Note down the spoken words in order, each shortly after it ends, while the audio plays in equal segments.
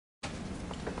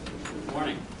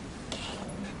Morning.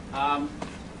 It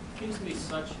gives me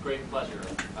such great pleasure,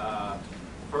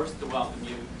 first to welcome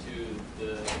you to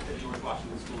the George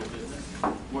Washington School of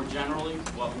Business, more generally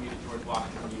to welcome you to George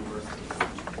Washington University.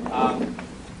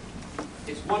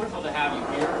 It's wonderful to have you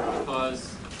here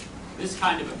because this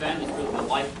kind of event is really the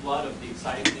lifeblood of the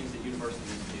exciting things that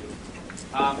universities do.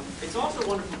 It's also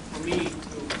wonderful for me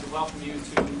to welcome you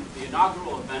to the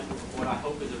inaugural event of what I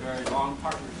hope is a very long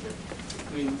partnership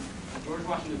between the George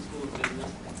Washington School of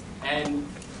Business and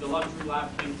the Luxury Lab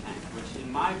think tank, which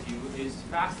in my view is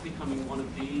fast becoming one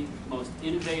of the most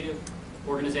innovative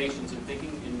organizations in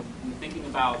thinking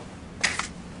about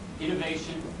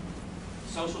innovation,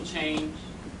 social change,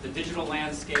 the digital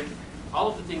landscape, all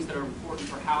of the things that are important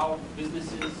for how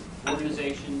businesses,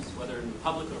 organizations, whether in the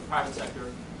public or private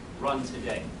sector, run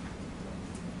today.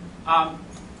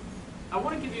 I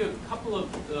want to give you a couple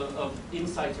of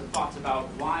insights or thoughts about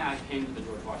why I came to the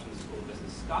George Washington School of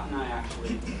Business. Scott and I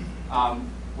actually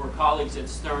were colleagues at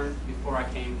Stern before I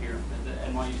came here at the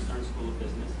NYU Stern School of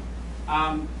Business.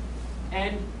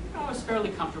 And I was fairly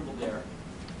comfortable there.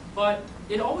 But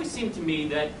it always seemed to me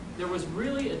that there was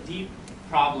really a deep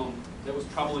problem that was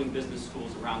troubling business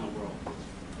schools around the world.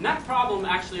 And that problem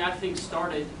actually, I think,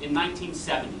 started in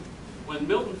 1970 when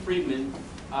Milton Friedman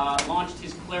launched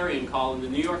his clarion call in the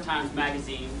New York Times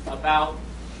Magazine about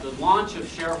the launch of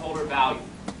shareholder value.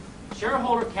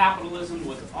 Shareholder capitalism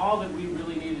was all that we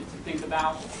really needed to think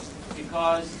about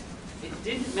because it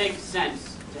didn't make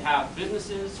sense to have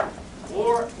businesses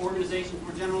or organizations who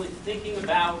were generally thinking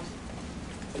about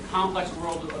the complex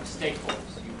world of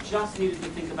stakeholders. You just needed to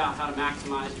think about how to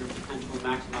maximize your potential and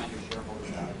maximize your shareholder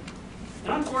value.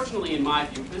 And unfortunately, in my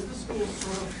view, business schools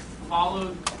sort of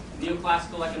followed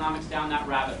neoclassical economics down that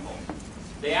rabbit hole.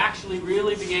 They actually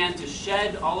really began to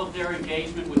shed all of their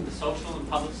engagement with the social and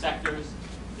public sectors.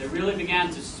 They really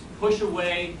began to push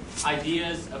away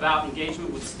ideas about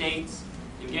engagement with states,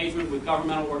 engagement with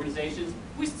governmental organizations.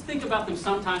 We think about them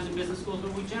sometimes in business schools,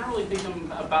 but we generally think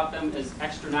about them as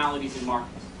externalities in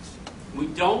markets. We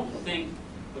don't think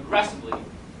aggressively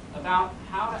about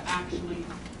how to actually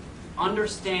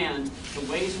understand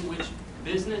the ways in which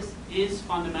business is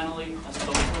fundamentally a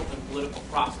social and political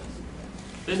process.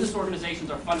 Business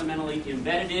organizations are fundamentally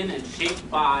embedded in and shaped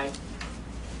by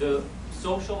the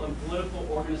social and political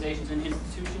organizations and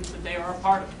institutions that they are a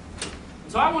part of.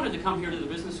 And so I wanted to come here to the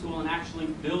business school and actually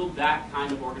build that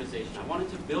kind of organization. I wanted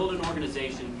to build an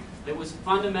organization that was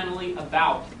fundamentally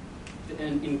about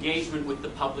an engagement with the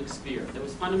public sphere, that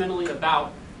was fundamentally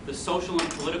about the social and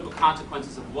political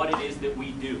consequences of what it is that we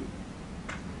do.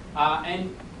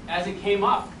 And as it came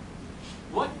up,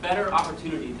 what better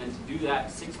opportunity than to do that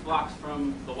 6 blocks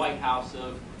from the White House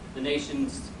of the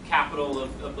nation's capital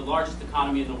of the largest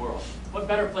economy in the world? What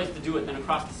better place to do it than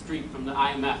across the street from the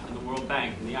IMF and the World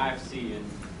Bank and the IFC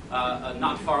and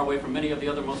not far away from many of the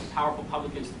other most powerful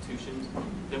public institutions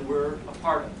that we're a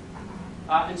part of?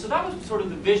 And so that was sort of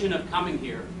the vision of coming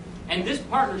here. And this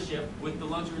partnership with the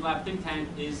Luxury Lab think tank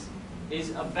is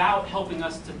about helping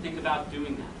us to think about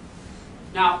doing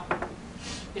that. Now,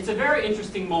 it's a very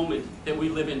interesting moment that we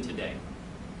live in today.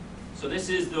 So this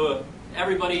is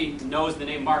everybody knows the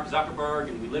name Mark Zuckerberg,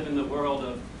 and we live in the world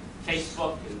of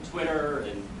Facebook and Twitter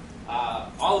and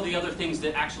all of the other things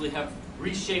that actually have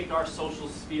reshaped our social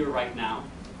sphere right now.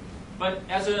 But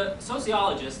as a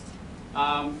sociologist,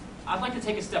 I'd like to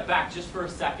take a step back just for a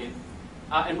second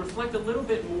and reflect a little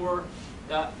bit more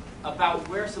about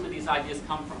where some of these ideas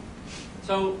come from.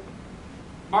 So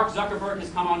Mark Zuckerberg has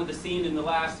come onto the scene in the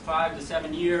last 5 to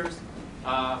 7 years.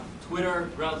 Twitter,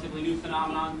 relatively new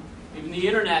phenomenon. Even the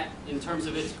internet, in terms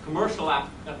of its commercial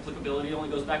applicability, only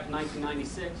goes back to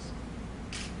 1996.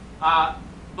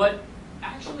 But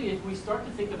actually, if we start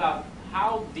to think about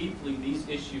how deeply these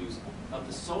issues of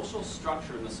the social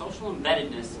structure and the social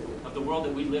embeddedness of the world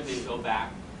that we live in go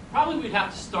back, probably we'd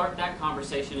have to start that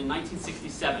conversation in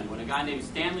 1967 when a guy named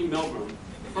Stanley Milgram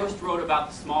first wrote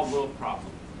about the small world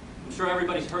problem. I'm sure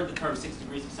everybody's heard the term 6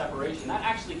 degrees of separation. That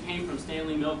actually came from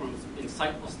Stanley Milgram's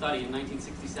insightful study in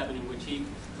 1967 in which he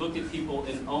looked at people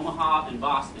in Omaha and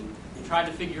Boston and tried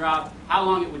to figure out how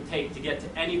long it would take to get to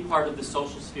any part of the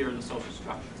social sphere and the social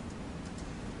structure.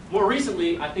 More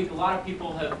recently, I think a lot of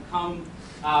people have come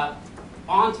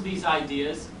onto these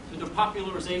ideas through the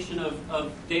popularization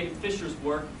of David Fisher's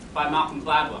work by Malcolm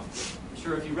Gladwell. I'm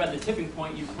sure if you read The Tipping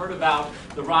Point, you've heard about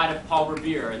the ride of Paul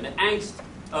Revere and the angst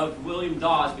of William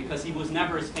Dawes because he was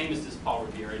never as famous as Paul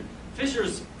Revere. And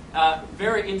Fisher's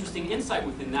very interesting insight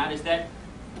within that is that,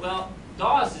 well,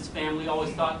 Dawes' family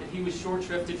always thought that he was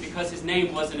short-shrifted because his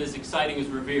name wasn't as exciting as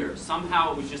Revere.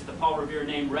 Somehow it was just the Paul Revere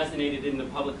name resonated in the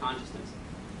public consciousness.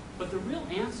 But the real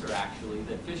answer, actually,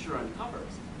 that Fisher uncovers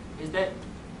is that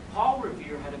Paul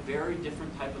Revere had a very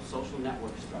different type of social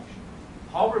network structure.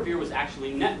 Paul Revere was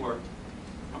actually networked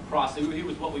across, he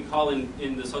was what we call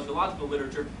in the sociological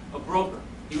literature a broker.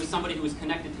 He was somebody who was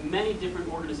connected to many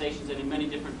different organizations and in many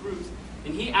different groups,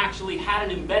 and he actually had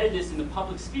an embeddedness in the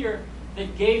public sphere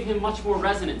that gave him much more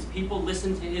resonance. People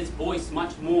listened to his voice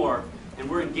much more and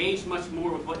were engaged much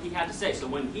more with what he had to say. So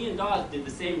when he and Dawes did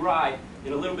the same ride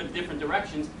in a little bit different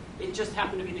directions, it just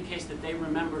happened to be the case that they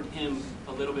remembered him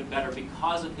a little bit better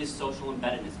because of his social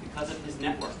embeddedness, because of his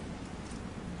network.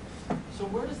 So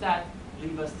where does that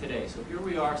leave us today? So here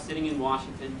we are sitting in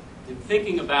Washington and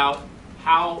thinking about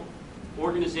how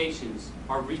organizations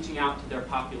are reaching out to their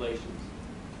populations.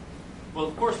 Well,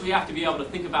 of course, we have to be able to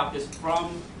think about this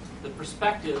from the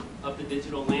perspective of the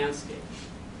digital landscape.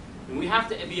 And we have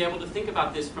to be able to think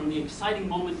about this from the exciting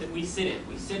moment that we sit in.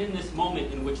 We sit in this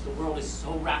moment in which the world is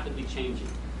so rapidly changing.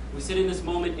 We sit in this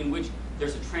moment in which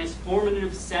there's a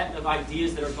transformative set of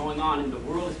ideas that are going on, and the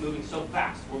world is moving so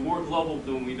fast. We're more global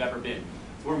than we've ever been.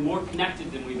 We're more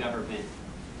connected than we've ever been.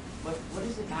 But what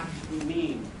does it actually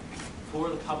mean for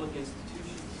the public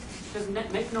institutions? Because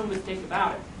make no mistake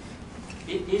about it,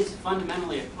 it is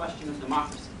fundamentally a question of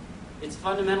democracy. It's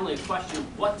fundamentally a question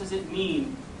of what does it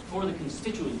mean for the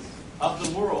constituents of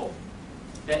the world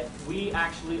that we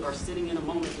actually are sitting in a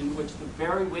moment in which the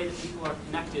very way that people are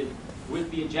connected with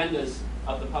the agendas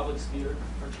of the public sphere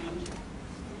are changing.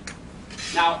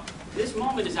 Now, this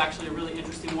moment is actually a really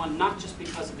interesting one, not just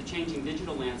because of the changing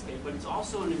digital landscape, but it's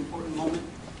also an important moment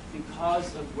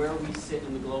because of where we sit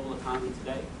in the global economy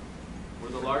today. We're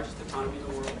the largest economy in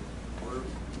the world.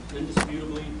 We're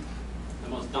indisputably the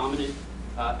most dominant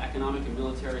economic and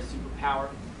military superpower.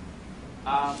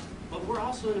 But we're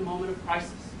also in a moment of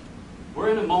crisis. We're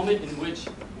in a moment in which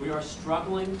we are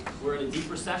struggling. We're in a deep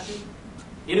recession.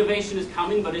 Innovation is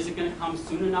coming, but is it going to come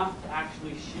soon enough to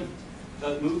actually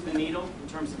move the needle in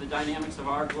terms of the dynamics of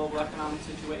our global economic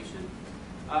situation?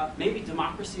 Maybe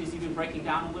democracy is even breaking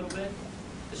down a little bit.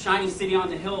 The shining city on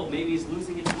the hill maybe is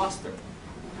losing its luster.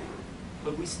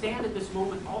 But we stand at this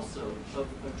moment also of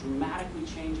a dramatically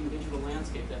changing digital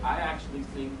landscape that I actually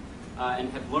think, and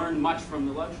have learned much from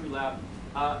the Luxury Lab,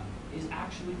 is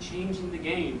actually changing the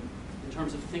game in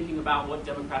terms of thinking about what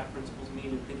democratic principles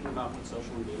mean and thinking about what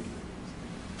social engagement means.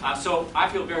 So I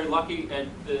feel very lucky at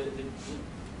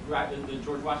the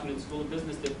George Washington School of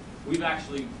Business that we've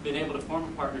actually been able to form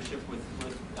a partnership with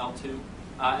L2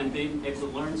 and been able to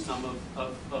learn some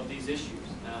of these issues.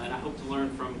 And I hope to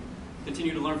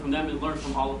continue to learn from them and learn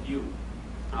from all of you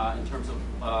in terms of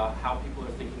how people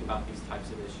are thinking about these types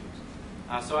of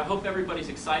issues. So I hope everybody's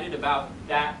excited about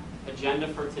that agenda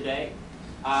for today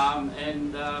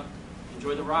and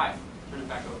enjoy the ride. Turn it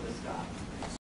back over to Scott.